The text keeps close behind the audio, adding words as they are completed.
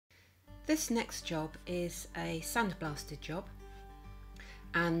This next job is a sandblasted job,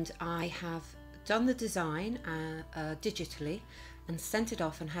 and I have done the design digitally and sent it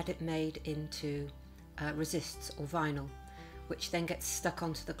off and had it made into resists or vinyl, which then gets stuck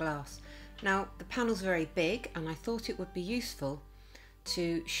onto the glass. Now the panel's very big and I thought it would be useful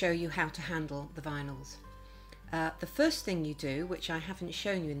to show you how to handle the vinyls. The first thing you do, which I haven't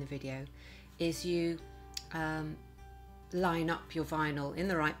shown you in the video, is you line up your vinyl in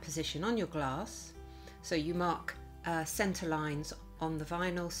the right position on your glass. So you mark center lines on the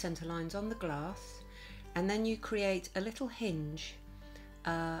vinyl, center lines on the glass, and then you create a little hinge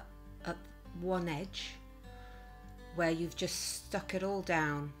at one edge where you've just stuck it all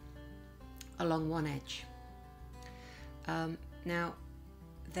down along one edge. Now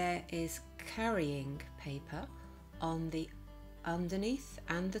there is carrying paper on the underneath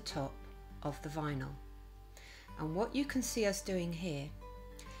and the top of the vinyl, and what you can see us doing here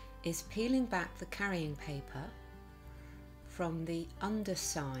is peeling back the carrying paper from the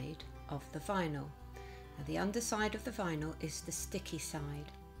underside of the vinyl. Now the underside of the vinyl is the sticky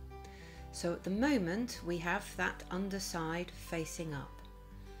side, so at the moment we have that underside facing up,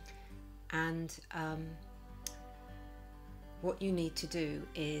 and what you need to do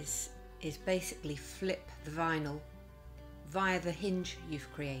is basically flip the vinyl via the hinge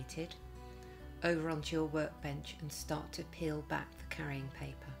you've created over onto your workbench and start to peel back the carrying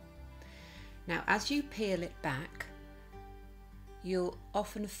paper. Now as you peel it back, you'll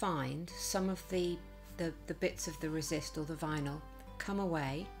often find some of the bits of the resist or the vinyl come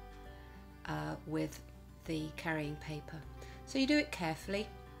away with the carrying paper. So you do it carefully,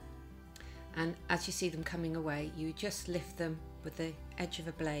 and as you see them coming away, you just lift them with the edge of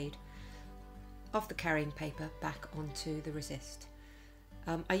a blade of the carrying paper back onto the resist.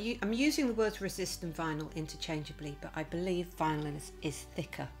 I'm using the words resist and vinyl interchangeably, but I believe vinyl is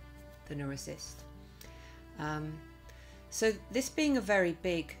thicker than a resist. So this being a very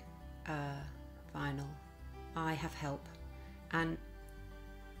big vinyl, I have help, and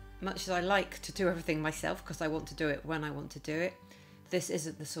much as I like to do everything myself because I want to do it when I want to do it, this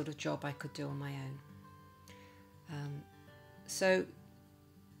isn't the sort of job I could do on my own. So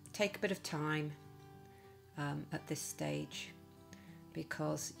take a bit of time at this stage,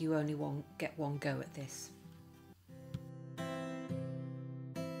 because you only get one go at this.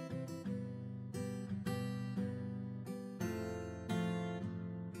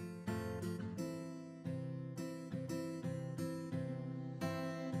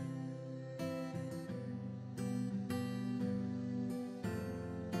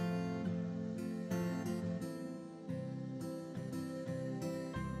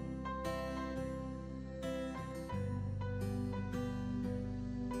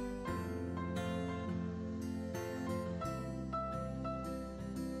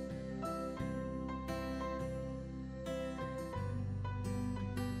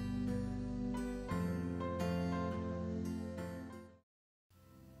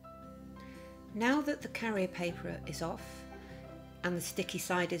 Now that the carrier paper is off and the sticky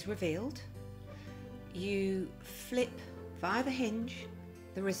side is revealed, you flip via the hinge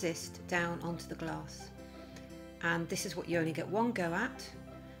the resist down onto the glass, and this is what you only get one go at,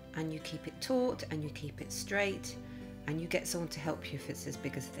 and you keep it taut and you keep it straight, and you get someone to help you if it's as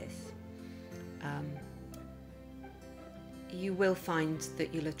big as this. You will find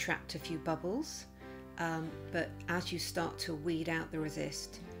that you'll attract a few bubbles, but as you start to weed out the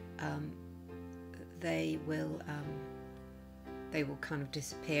resist, they will kind of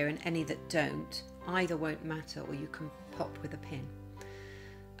disappear, and any that don't either won't matter, or you can pop with a pin.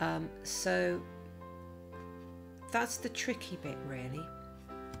 So that's the tricky bit really.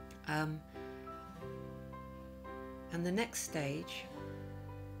 And the next stage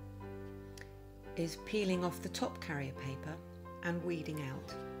is peeling off the top carrier paper and weeding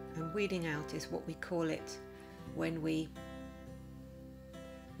out. And weeding out is what we call it when we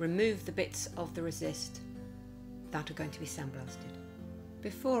remove the bits of the resist that are going to be sandblasted.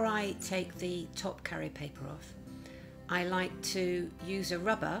 Before I take the top carrier paper off, I like to use a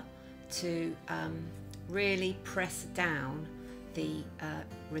rubber to really press down the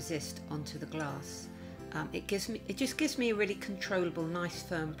resist onto the glass. It just gives me a really controllable, nice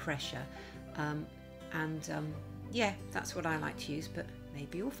firm pressure, yeah, that's what I like to use, but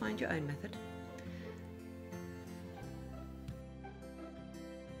maybe you'll find your own method.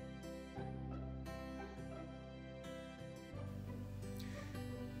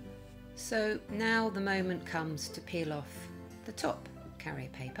 So now the moment comes to peel off the top carrier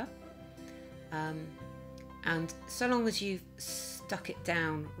paper, and so long as you've stuck it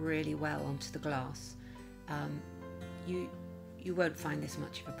down really well onto the glass, you you won't find this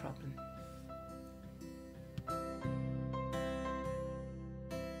much of a problem.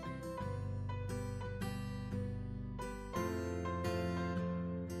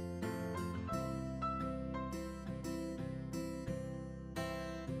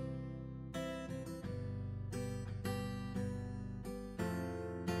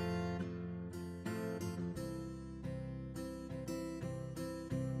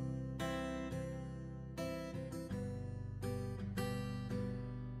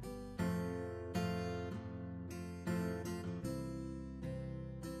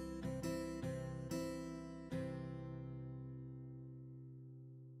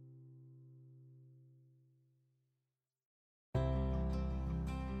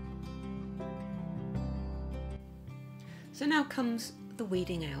 So now comes the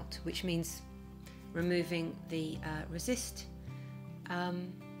weeding out, which means removing the resist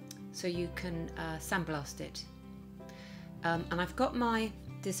so you can sandblast it. And I've got my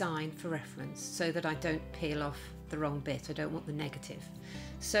design for reference so that I don't peel off the wrong bit. I don't want the negative.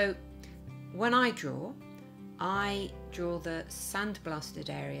 So when I draw the sandblasted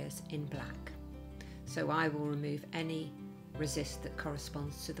areas in black. So I will remove any resist that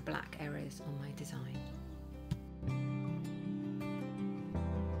corresponds to the black areas on my design.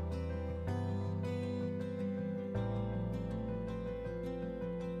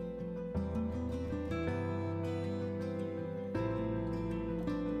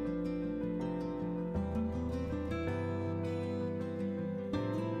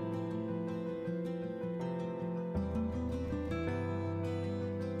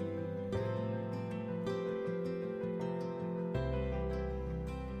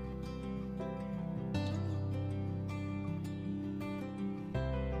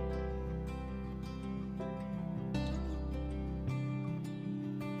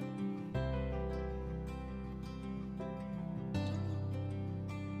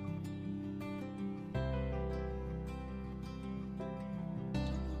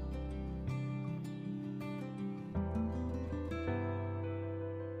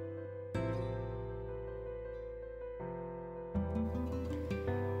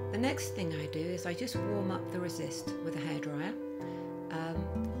 The next thing I do is I just warm up the resist with a hairdryer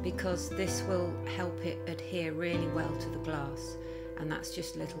because this will help it adhere really well to the glass, and that's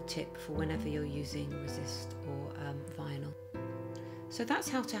just a little tip for whenever you're using resist or vinyl. So that's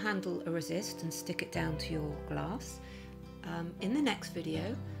how to handle a resist and stick it down to your glass. In the next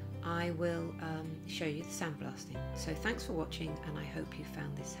video I will show you the sandblasting. So thanks for watching, and I hope you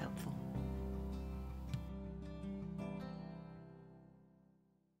found this helpful.